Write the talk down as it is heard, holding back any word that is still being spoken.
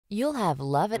You'll have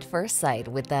love at first sight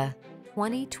with the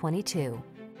 2022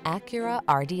 Acura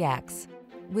RDX.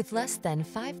 With less than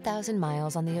 5,000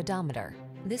 miles on the odometer,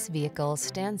 this vehicle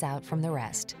stands out from the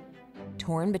rest.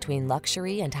 Torn between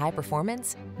luxury and high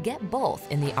performance? Get both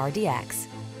in the RDX.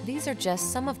 These are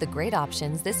just some of the great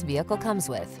options this vehicle comes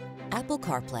with: Apple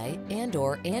CarPlay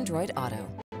and/or Android Auto,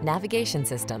 navigation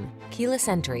system, keyless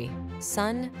entry,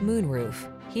 sun,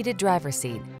 moonroof, heated driver's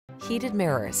seat, heated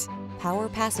mirrors, power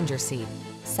passenger seat,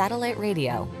 satellite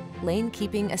radio, lane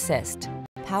keeping assist,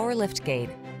 power liftgate.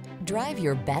 Drive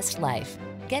your best life.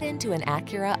 Get into an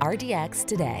Acura RDX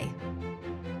today.